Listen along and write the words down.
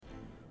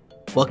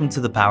Welcome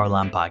to the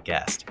Powerline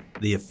Podcast,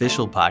 the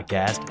official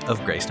podcast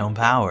of Greystone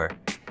Power.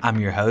 I'm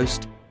your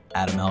host,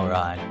 Adam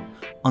Elrod.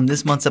 On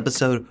this month's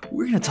episode,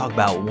 we're going to talk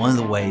about one of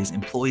the ways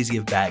employees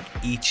give back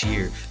each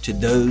year to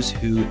those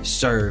who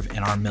serve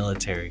in our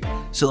military.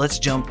 So let's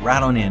jump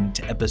right on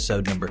into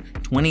episode number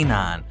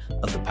 29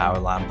 of the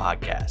Powerline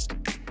Podcast.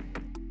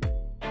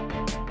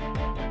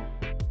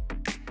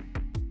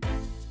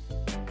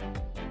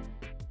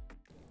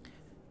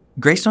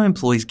 Greystone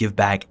employees give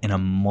back in a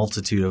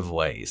multitude of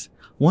ways.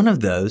 One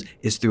of those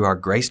is through our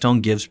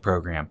Greystone Gives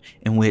program,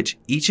 in which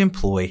each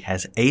employee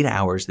has 8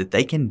 hours that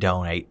they can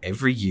donate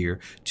every year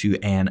to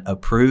an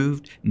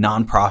approved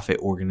nonprofit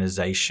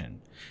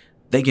organization.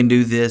 They can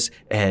do this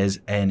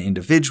as an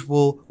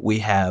individual. We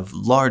have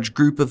large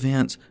group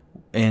events,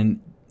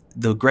 and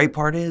the great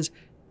part is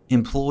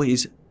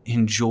employees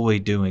enjoy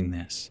doing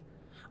this.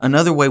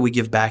 Another way we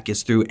give back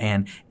is through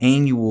an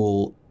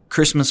annual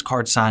Christmas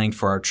card signing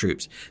for our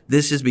troops.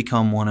 This has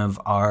become one of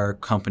our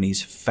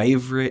company's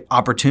favorite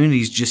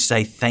opportunities, just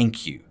say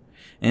thank you.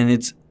 And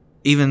it's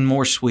even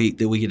more sweet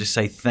that we get to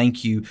say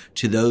thank you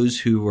to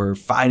those who are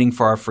fighting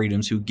for our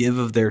freedoms, who give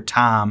of their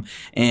time,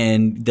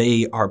 and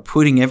they are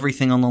putting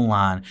everything on the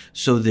line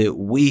so that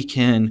we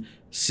can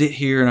sit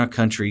here in our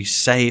country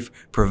safe,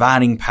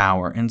 providing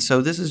power. And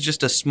so this is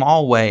just a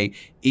small way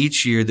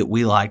each year that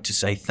we like to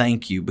say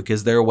thank you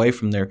because they're away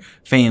from their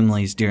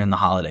families during the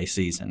holiday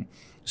season.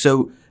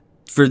 So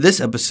for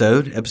this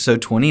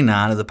episode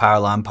 29 of the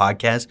Powerline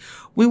Podcast,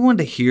 we wanted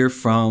to hear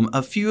from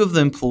a few of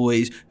the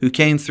employees who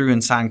came through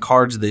and signed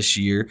cards this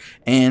year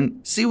and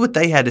see what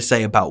they had to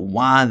say about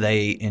why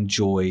they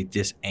enjoy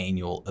this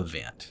annual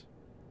event.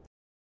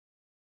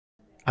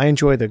 I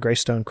enjoy the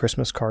Greystone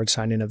Christmas card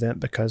signing event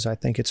because I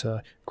think it's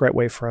a great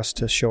way for us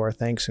to show our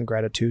thanks and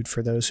gratitude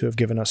for those who have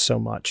given us so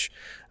much.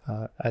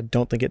 I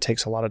don't think it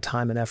takes a lot of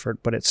time and effort,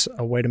 but it's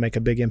a way to make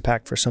a big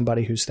impact for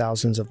somebody who's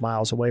thousands of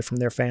miles away from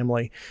their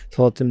family,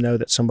 to let them know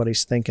that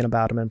somebody's thinking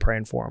about them and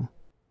praying for them.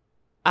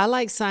 I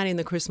like signing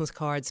the Christmas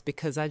cards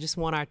because I just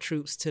want our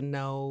troops to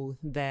know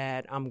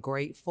that I'm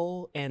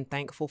grateful and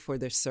thankful for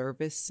their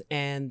service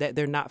and that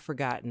they're not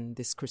forgotten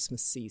this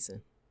Christmas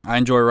season. I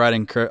enjoy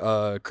writing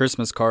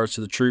Christmas cards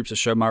to the troops to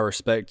show my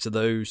respect to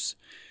those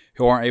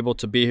who aren't able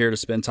to be here to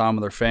spend time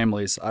with their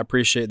families. I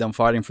appreciate them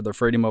fighting for the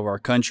freedom of our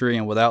country,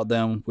 and without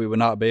them, we would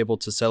not be able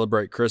to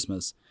celebrate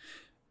Christmas.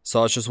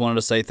 So I just wanted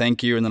to say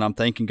thank you, and that I'm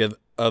thinking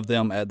of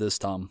them at this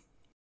time.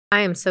 I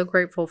am so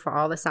grateful for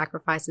all the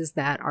sacrifices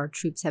that our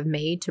troops have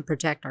made to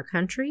protect our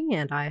country,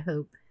 and I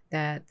hope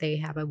that they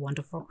have a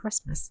wonderful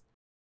Christmas.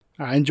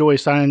 I enjoy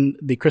signing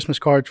the Christmas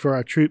cards for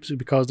our troops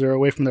because they're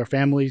away from their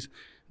families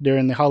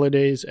during the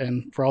holidays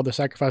and for all the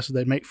sacrifices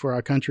they make for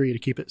our country to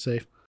keep it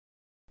safe.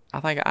 I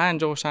think I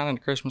enjoy signing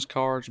the Christmas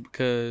cards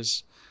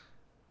because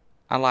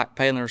I like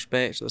paying the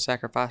respects to the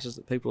sacrifices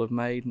that people have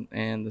made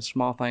and the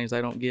small things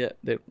they don't get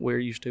that we're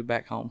used to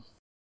back home.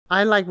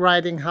 I like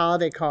writing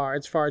holiday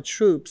cards for our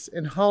troops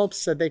in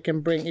hopes that they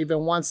can bring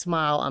even one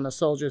smile on a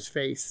soldier's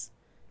face.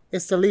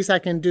 It's the least I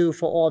can do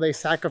for all they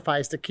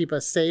sacrifice to keep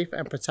us safe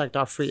and protect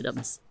our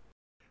freedoms.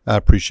 I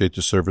appreciate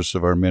the service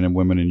of our men and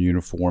women in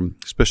uniform,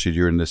 especially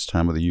during this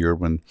time of the year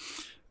when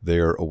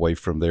they're away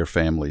from their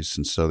families.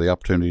 And so the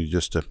opportunity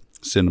just to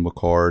send them a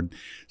card,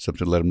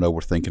 something to let them know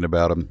we're thinking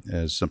about them,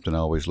 is something I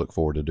always look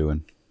forward to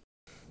doing.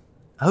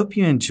 I hope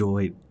you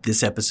enjoyed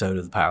this episode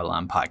of the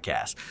Powerline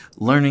Podcast,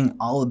 learning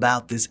all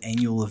about this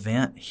annual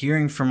event,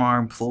 hearing from our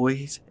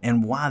employees,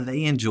 and why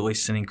they enjoy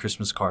sending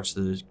Christmas cards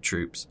to the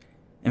troops.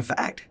 In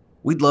fact,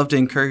 we'd love to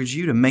encourage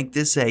you to make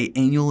this an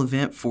annual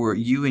event for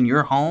you in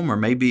your home or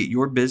maybe at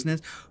your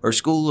business or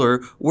school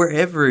or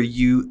wherever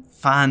you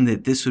find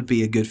that this would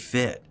be a good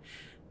fit.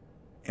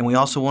 And we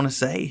also want to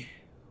say,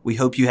 we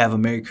hope you have a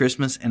Merry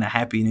Christmas and a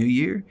Happy New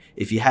Year.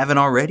 If you haven't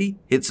already,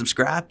 hit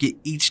subscribe, get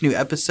each new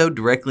episode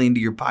directly into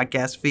your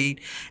podcast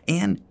feed,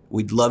 and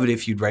we'd love it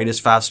if you'd rate us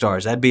 5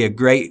 stars. That'd be a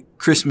great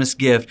Christmas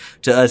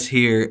gift to us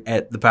here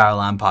at the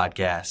Powerline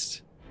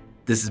Podcast.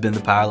 This has been the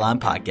Powerline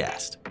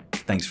Podcast.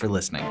 Thanks for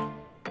listening.